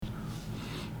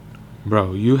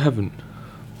Bro, you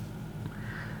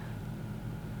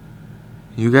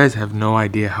guys have no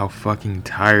idea how fucking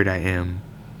tired I am.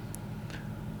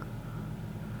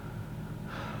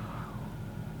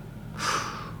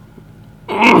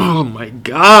 Oh my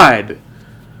god.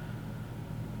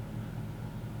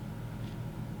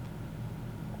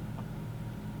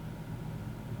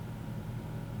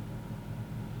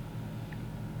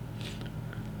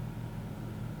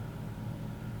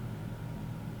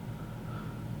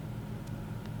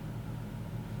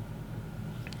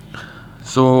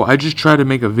 So I just tried to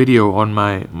make a video on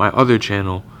my other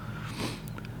channel.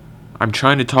 I'm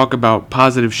trying to talk about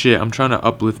positive shit. I'm trying to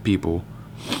uplift people.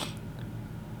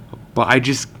 But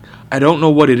I don't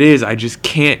know what it is. I just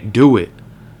can't do it.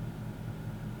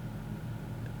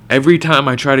 Every time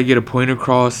I try to get a point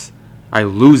across, I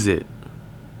lose it.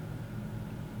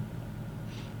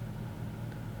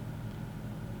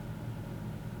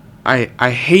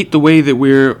 I hate the way that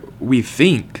we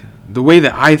think. The way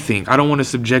that I think. I don't want to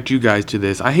subject you guys to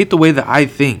this. I hate the way that I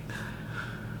think.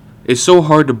 It's so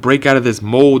hard to break out of this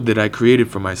mold that I created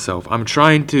for myself. I'm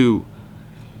trying to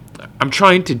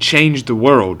change the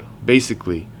world,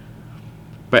 basically.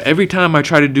 But every time I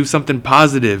try to do something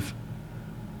positive,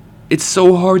 it's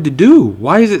so hard to do.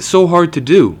 Why is it so hard to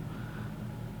do?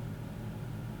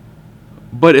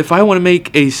 But if I want to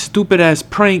make a stupid ass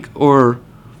prank or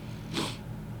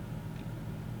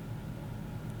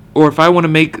if I want to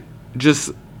make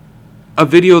just a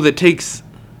video that takes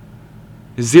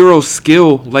zero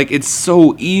skill, like, it's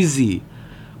so easy.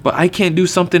 But I can't do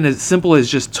something as simple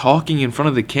as just talking in front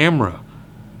of the camera.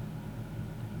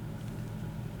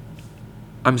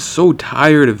 I'm so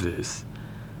tired of this.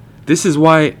 This is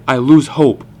why I lose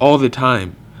hope all the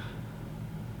time.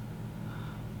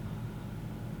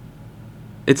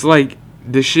 It's like,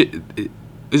 this shit,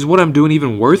 is what I'm doing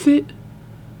even worth it?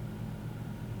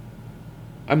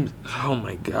 Oh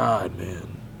my god,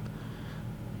 man.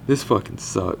 This fucking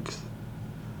sucks.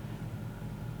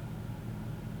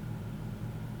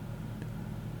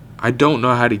 I don't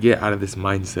know how to get out of this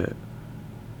mindset.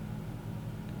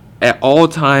 At all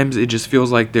times, it just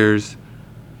feels like there's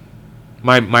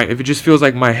if it just feels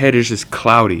like my head is just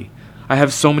cloudy. I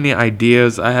have so many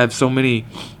ideas. I have so many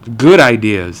good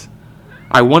ideas.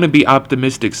 I want to be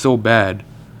optimistic so bad.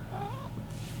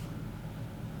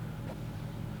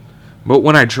 But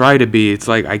when I try to be, it's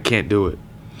like I can't do it.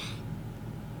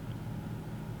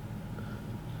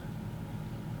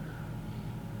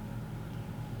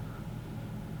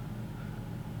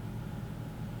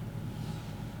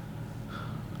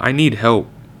 I need help.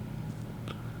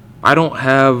 I don't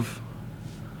have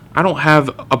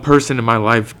a person in my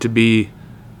life to be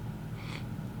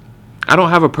I don't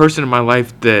have a person in my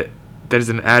life that is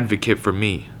an advocate for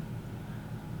me.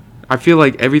 I feel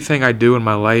like everything I do in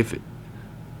my life,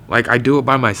 like, I do it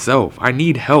by myself. I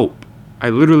need help. I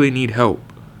literally need help.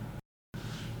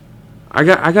 I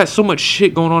got so much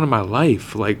shit going on in my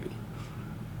life. Like,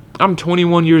 I'm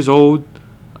 21 years old.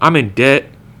 I'm in debt.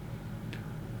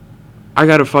 I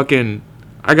got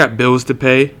bills to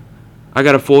pay. I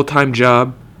got a full-time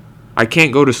job. I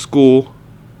can't go to school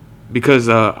because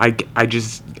I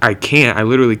can't. I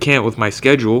literally can't with my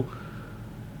schedule.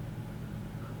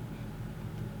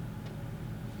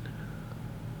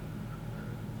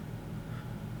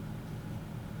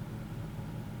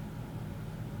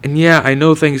 And yeah, I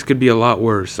know things could be a lot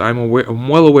worse. I'm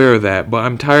well aware of that, but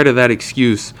I'm tired of that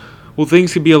excuse. Well,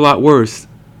 things could be a lot worse.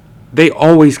 They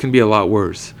always can be a lot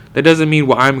worse. That doesn't mean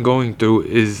what I'm going through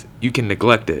is you can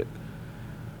neglect it.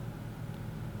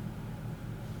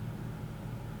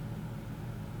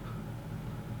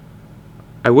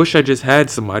 I wish I just had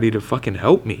somebody to fucking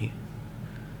help me.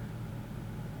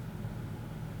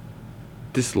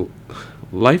 This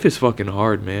life is fucking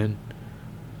hard, man.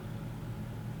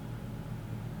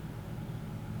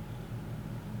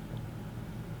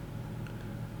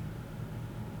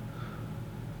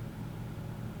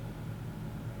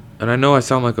 And I know I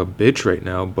sound like a bitch right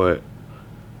now, but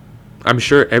I'm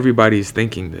sure everybody's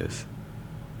thinking this.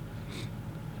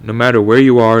 No matter where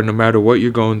you are, no matter what you're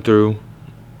going through,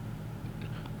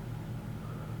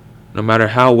 no matter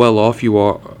how well off you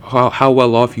are, how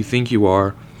well off you think you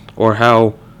are, or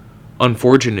how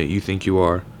unfortunate you think you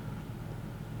are,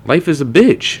 life is a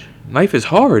bitch. Life is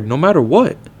hard, no matter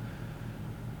what.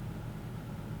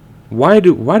 Why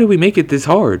do we make it this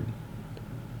hard?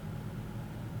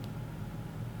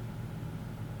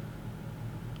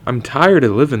 I'm tired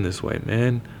of living this way,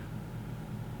 man.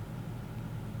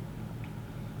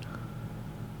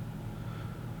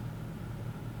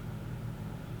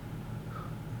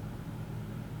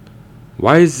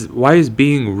 Why is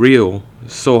being real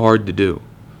so hard to do?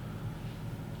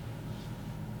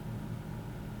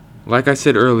 Like I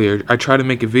said earlier, I try to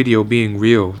make a video being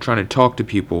real, trying to talk to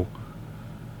people.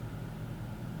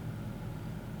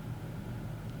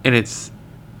 And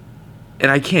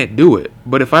I can't do it.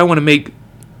 But if I want to make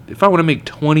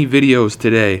 20 videos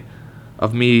today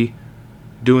of me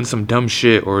doing some dumb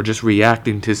shit or just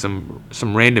reacting to some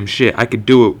random shit, I could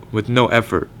do it with no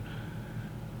effort.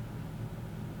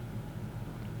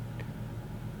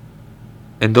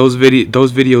 And those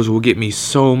videos will get me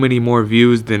so many more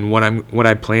views than what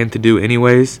I plan to do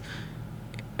anyways.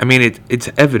 I mean, it's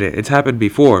evident. It's happened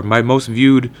before. My most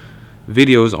viewed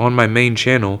videos on my main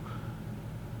channel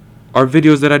are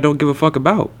videos that I don't give a fuck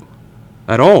about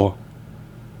at all.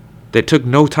 That took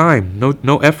no time,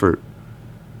 no effort.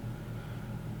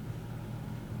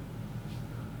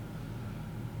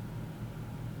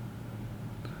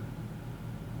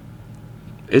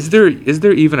 Is there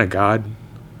even a God?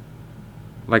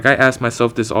 Like, I ask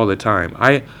myself this all the time.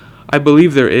 I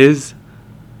believe there is.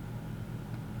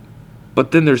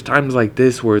 But then there's times like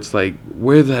this where it's like,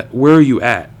 where are you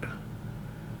at?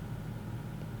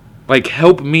 Like,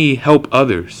 help me help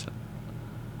others.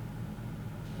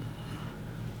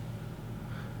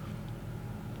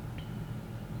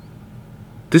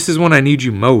 This is when I need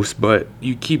you most, but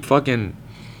you keep fucking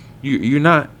you're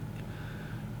not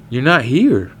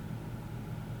here.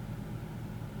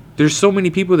 There's so many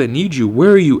people that need you.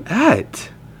 Where are you at?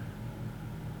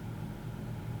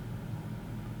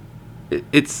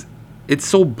 It's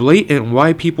so blatant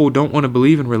why people don't want to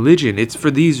believe in religion. It's for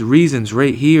these reasons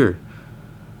right here.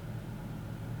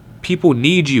 People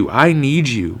need you. I need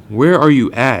you. Where are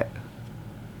you at?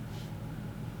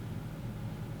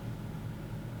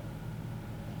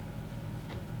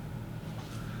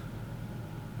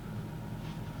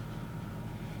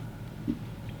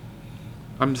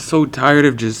 I'm so tired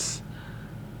of just...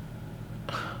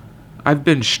 I've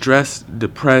been stressed,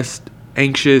 depressed,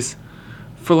 anxious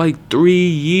for like 3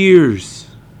 years.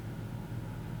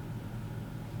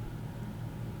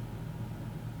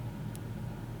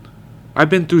 I've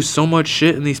been through so much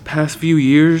shit in these past few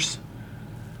years.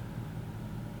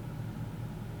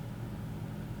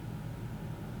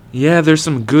 Yeah, there's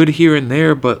some good here and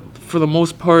there, but for the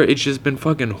most part, it's just been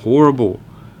fucking horrible.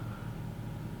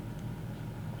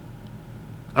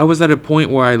 I was at a point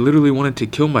where I literally wanted to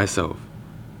kill myself.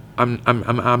 I'm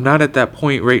not at that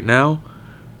point right now,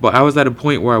 but I was at a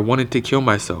point where I wanted to kill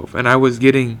myself, and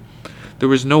there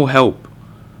was no help.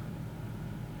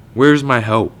 Where's my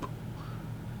help?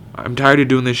 I'm tired of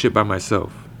doing this shit by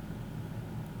myself.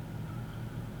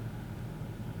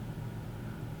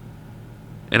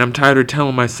 And I'm tired of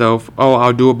telling myself, oh,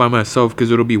 I'll do it by myself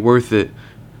because it'll be worth it.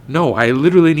 No, I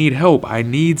literally need help. I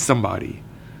need somebody.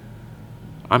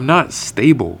 I'm not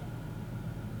stable.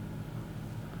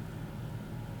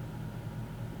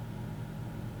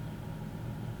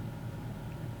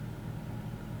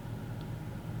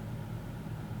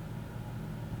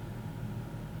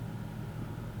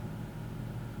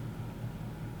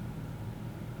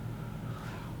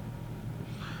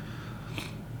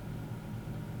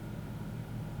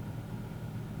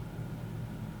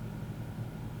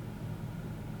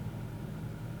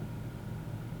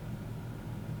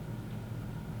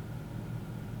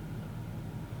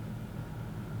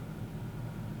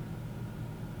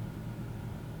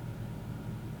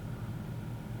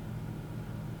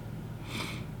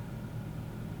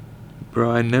 Bro,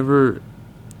 I never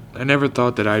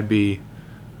thought that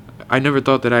I never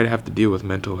thought that I'd have to deal with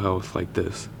mental health like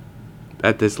this.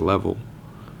 At this level.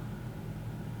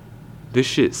 This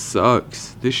shit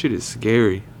sucks. This shit is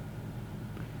scary.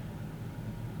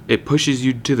 It pushes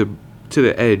you to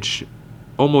the edge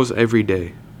almost every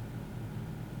day.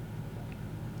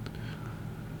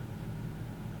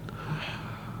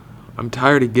 I'm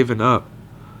tired of giving up.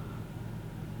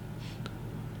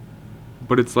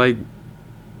 But it's like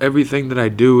everything that I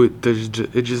do,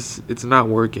 it's not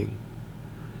working.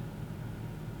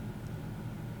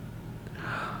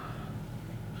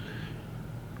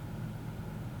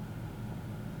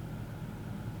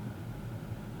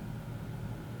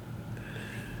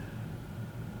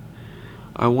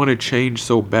 I want to change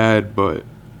so bad, but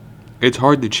it's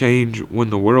hard to change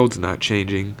when the world's not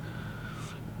changing.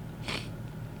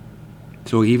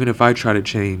 So even if I try to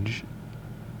change,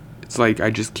 it's like I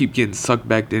just keep getting sucked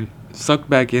back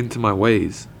into my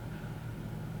ways.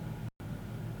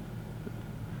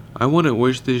 I wouldn't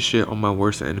wish this shit on my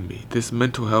worst enemy. This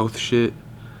mental health shit.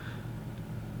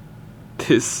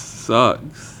 This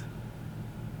sucks.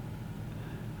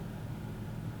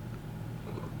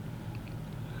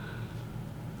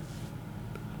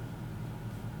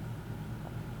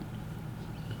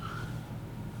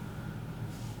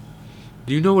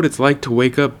 Do you know what it's like to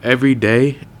wake up every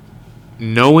day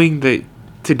knowing that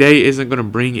today isn't going to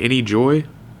bring any joy,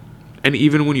 and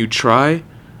even when you try,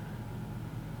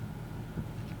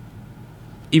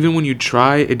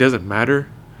 it doesn't matter.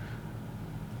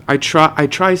 I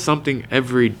try something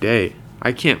every day.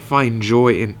 I can't find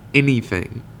joy in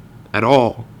anything at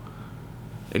all.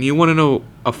 And you want to know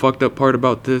a fucked up part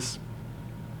about this?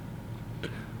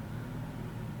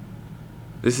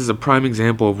 This is a prime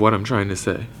example of what I'm trying to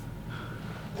say.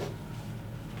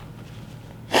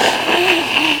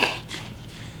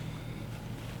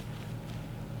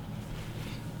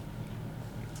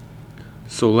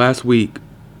 So last week,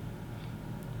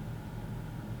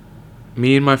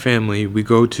 me and my family, we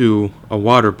go to a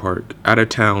water park out of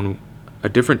town, a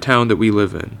different town that we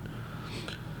live in.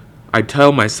 I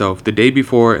tell myself the day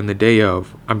before and the day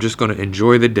of, I'm just going to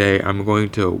enjoy the day. I'm going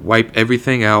to wipe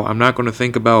everything out. I'm not going to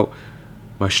think about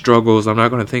my struggles. I'm not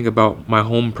going to think about my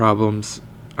home problems.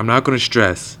 I'm not going to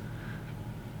stress.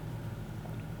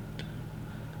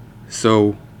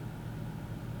 So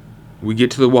we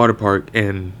get to the water park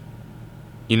and,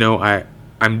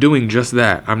 I'm doing just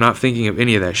that. I'm not thinking of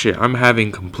any of that shit. I'm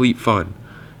having complete fun.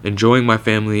 Enjoying my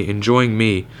family, enjoying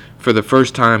me for the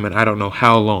first time in I don't know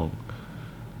how long.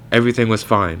 Everything was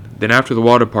fine. Then after the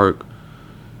water park,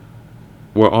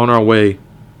 we're on our way,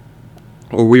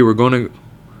 or we were gonna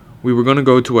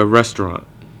go to a restaurant.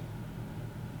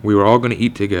 We were all gonna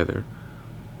eat together.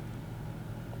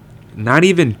 Not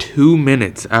even 2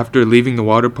 minutes after leaving the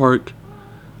water park,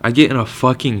 I get in a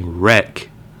fucking wreck.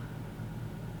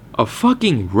 A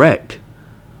fucking wreck.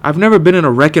 I've never been in a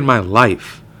wreck in my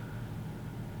life.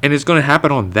 And it's gonna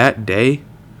happen on that day?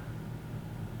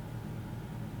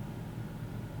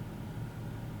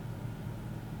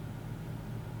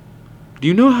 Do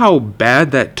you know how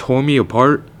bad that tore me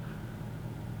apart?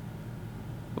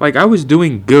 Like, I was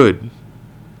doing good.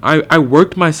 I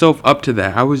worked myself up to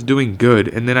that. I was doing good.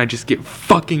 And then I just get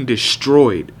fucking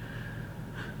destroyed.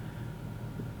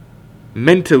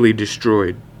 Mentally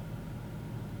destroyed.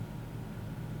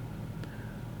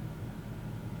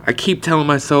 I keep telling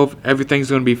myself everything's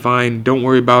gonna be fine. Don't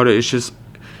worry about it. It's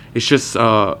just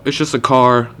a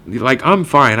car. Like, I'm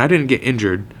fine. I didn't get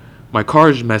injured. My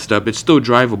car's messed up. It's still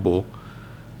drivable.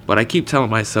 But I keep telling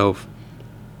myself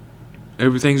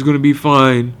everything's gonna be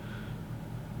fine.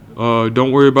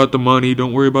 Don't worry about the money.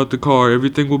 Don't worry about the car.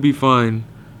 Everything will be fine.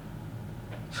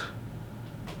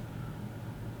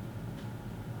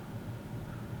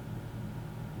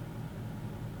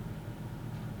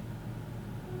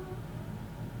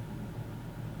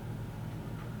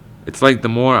 It's like the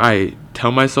more I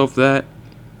tell myself that,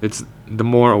 it's the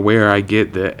more aware I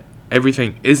get that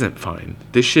everything isn't fine.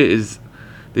 This shit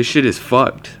is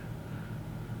fucked.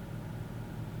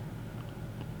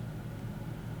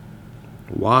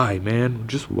 Why, man?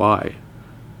 Just why?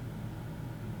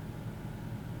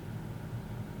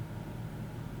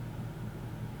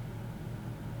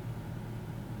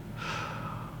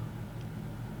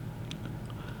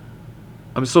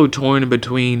 I'm so torn in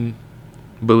between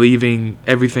believing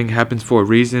everything happens for a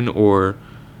reason, or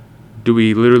do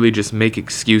we literally just make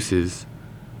excuses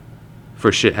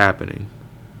for shit happening?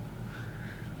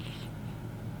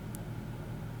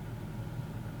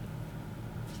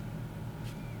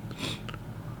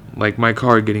 Like my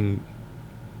car getting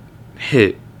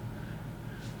hit.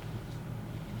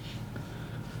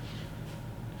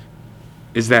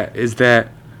 Is that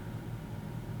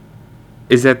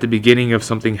the beginning of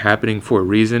something happening for a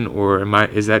reason, or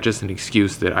is that just an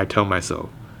excuse that I tell myself?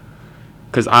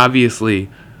 Because obviously,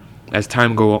 as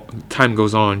time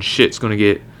goes on, shit's gonna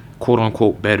get quote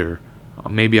unquote better.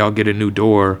 Maybe I'll get a new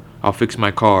door. I'll fix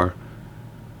my car.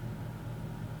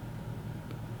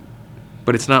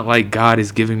 But it's not like God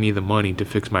is giving me the money to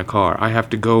fix my car. I have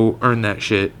to go earn that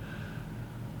shit.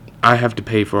 I have to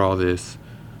pay for all this.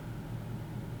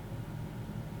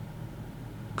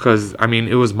 Because,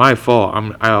 it was my fault.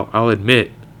 I'll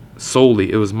admit,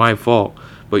 solely, it was my fault.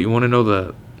 But you want to know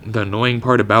the annoying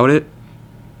part about it?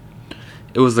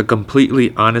 It was a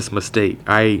completely honest mistake.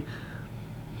 I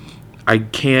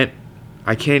can't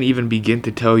even begin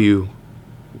to tell you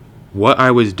what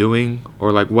I was doing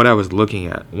or like what I was looking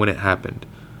at when it happened.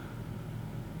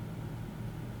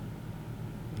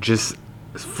 Just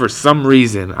for some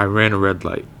reason, I ran a red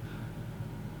light.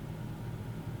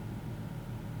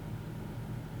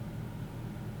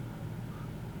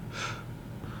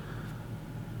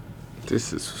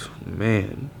 This is,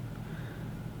 man.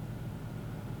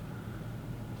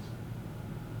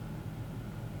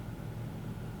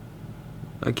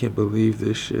 I can't believe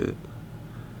this shit.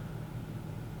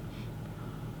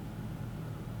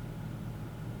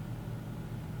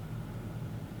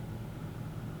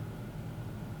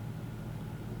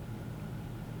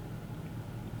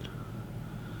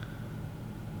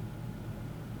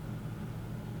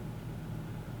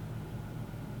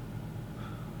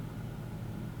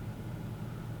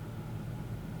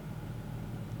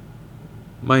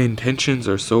 my intentions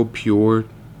are so pure,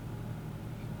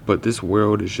 but this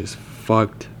world is just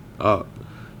fucked up.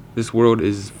 This world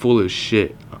is full of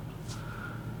shit.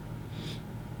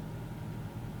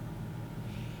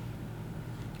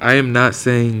 I am not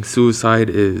saying suicide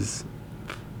is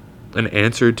an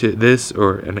answer to this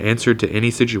or an answer to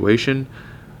any situation,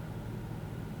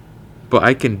 but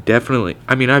I can definitely,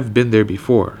 I've been there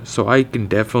before, so I can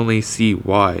definitely see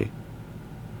why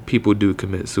people do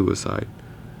commit suicide.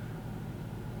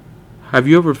 Have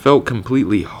you ever felt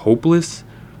completely hopeless?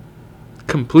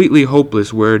 Completely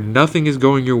hopeless, where nothing is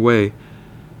going your way.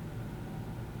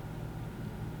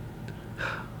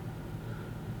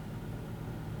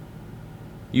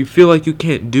 You feel like you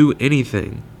can't do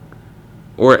anything.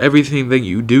 Or everything that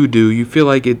you do, you feel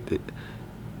like it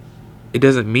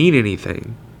doesn't mean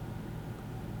anything.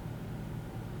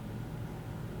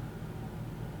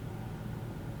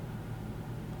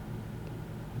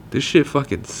 This shit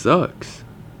fucking sucks.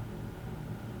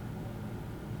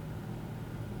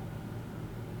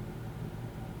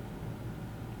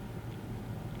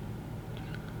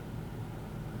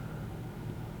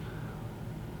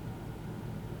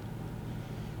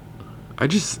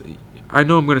 I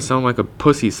know I'm going to sound like a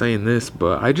pussy saying this,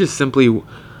 but I just simply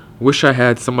wish I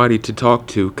had somebody to talk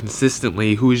to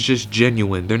consistently who is just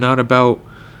genuine. They're not about,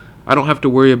 I don't have to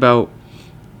worry about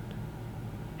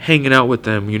hanging out with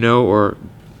them, or,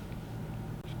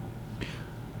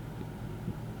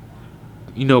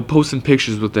 posting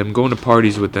pictures with them, going to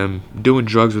parties with them, doing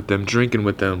drugs with them, drinking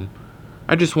with them.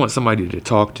 I just want somebody to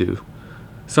talk to.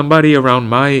 Somebody around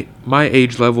my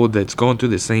age level that's going through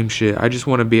the same shit. I just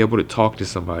want to be able to talk to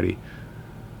somebody.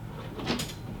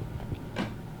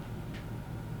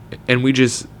 And we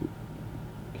just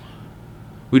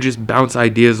bounce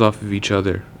ideas off of each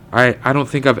other. I don't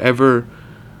think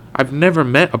I've never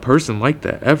met a person like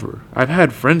that ever. I've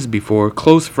had friends before,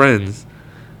 close friends,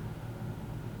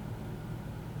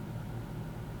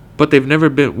 but we've never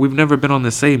been on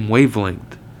the same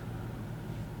wavelength.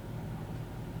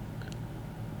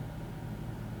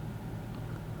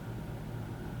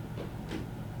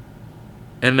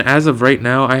 And as of right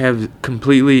now, I have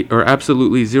completely or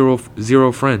absolutely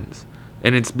zero friends.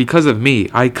 And it's because of me.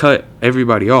 I cut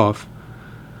everybody off.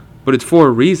 But it's for a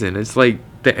reason. It's like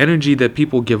the energy that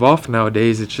people give off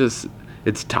nowadays,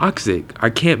 it's toxic.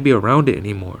 I can't be around it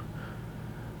anymore.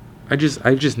 I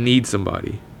just need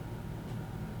somebody.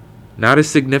 Not a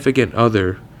significant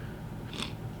other.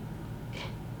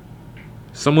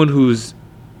 Someone whose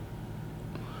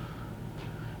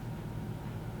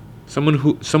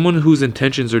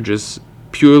intentions are just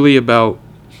purely about,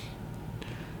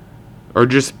 or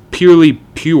just purely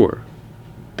pure.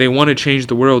 They want to change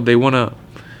the world.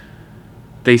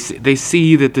 They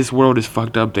see that this world is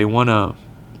fucked up. They're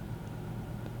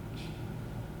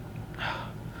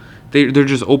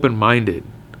just open-minded.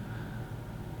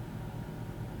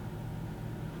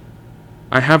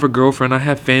 I have a girlfriend, I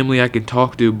have family I can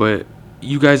talk to, but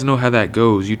you guys know how that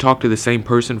goes. You talk to the same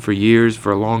person for years,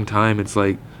 for a long time. It's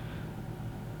like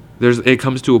it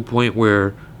comes to a point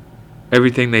where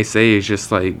everything they say is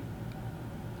just like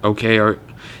okay, or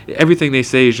everything they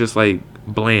say is just like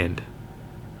bland.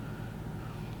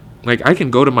 Like, I can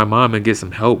go to my mom and get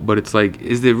some help, but it's like,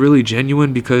 is it really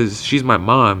genuine? Because she's my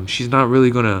mom. She's not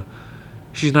really gonna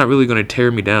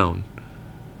tear me down.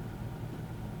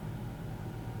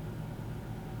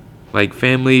 Like,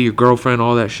 family, your girlfriend,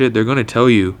 all that shit, they're gonna tell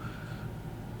you.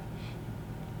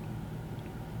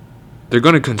 They're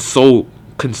gonna console.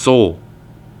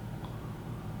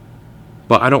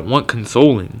 But I don't want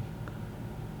consoling.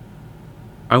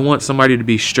 I want somebody to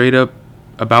be straight up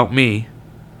about me.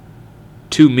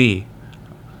 To me.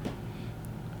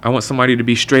 I want somebody to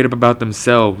be straight up about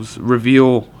themselves.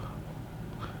 Reveal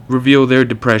their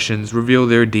depressions, reveal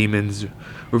their demons,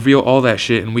 reveal all that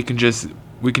shit, and we can just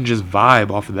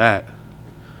vibe off of that.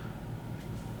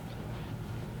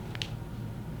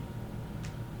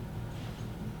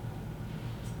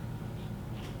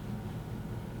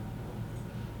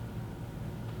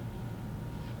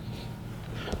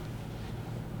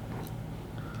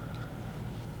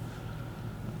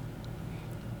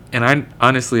 And I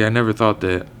never thought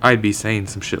that I'd be saying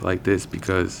some shit like this,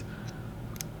 because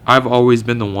I've always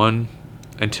been the one,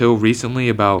 until recently,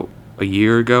 about a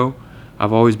year ago,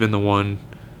 I've always been the one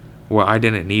where I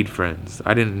didn't need friends.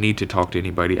 I didn't need to talk to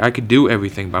anybody. I could do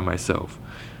everything by myself.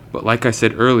 But like I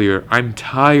said earlier, I'm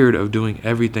tired of doing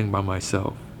everything by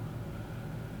myself.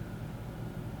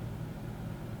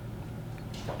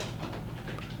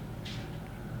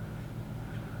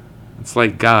 It's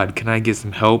like, God, can I get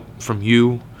some help from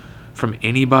you? From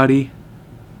anybody?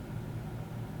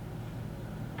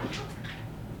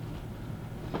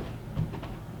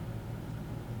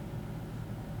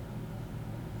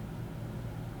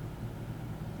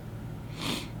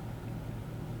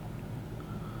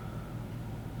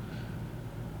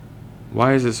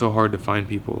 Why is it so hard to find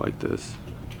people like this?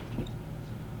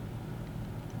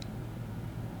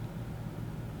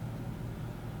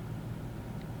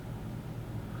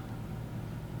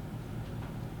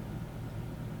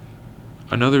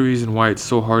 Another reason why it's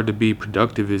so hard to be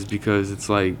productive is because it's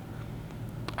like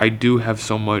I do have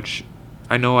so much.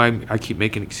 I know I keep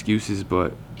making excuses,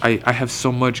 but I have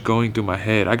so much going through my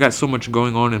head. I got so much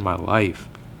going on in my life.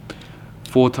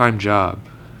 Full-time job,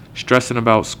 stressing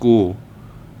about school,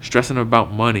 stressing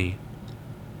about money,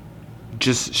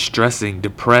 just stressing,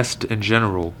 depressed in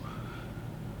general.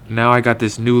 Now I got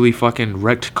this newly fucking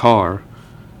wrecked car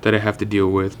that I have to deal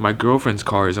with. My girlfriend's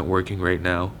car isn't working right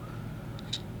now.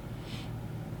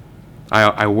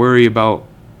 I worry about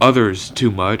others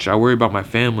too much. I worry about my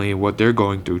family and what they're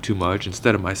going through too much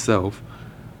instead of myself.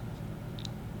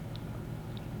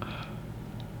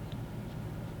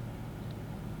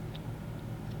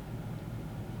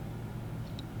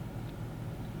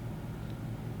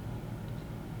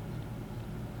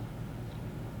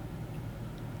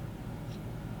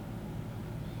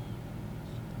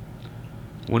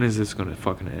 When is this gonna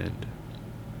fucking end?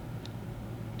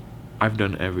 I've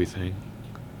done everything.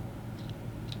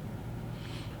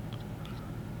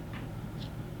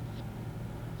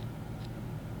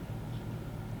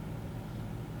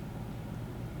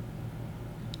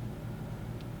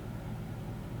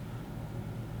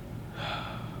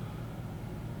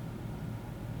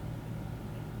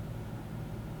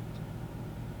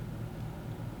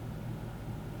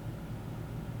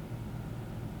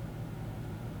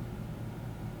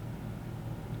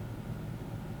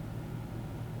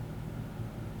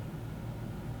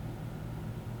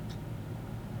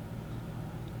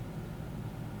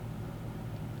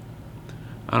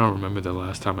 I don't remember the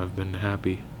last time I've been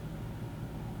happy.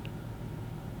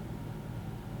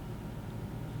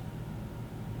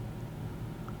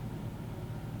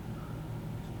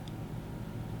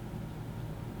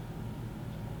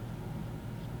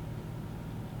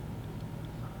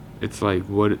 It's like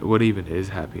what even is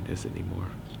happiness anymore?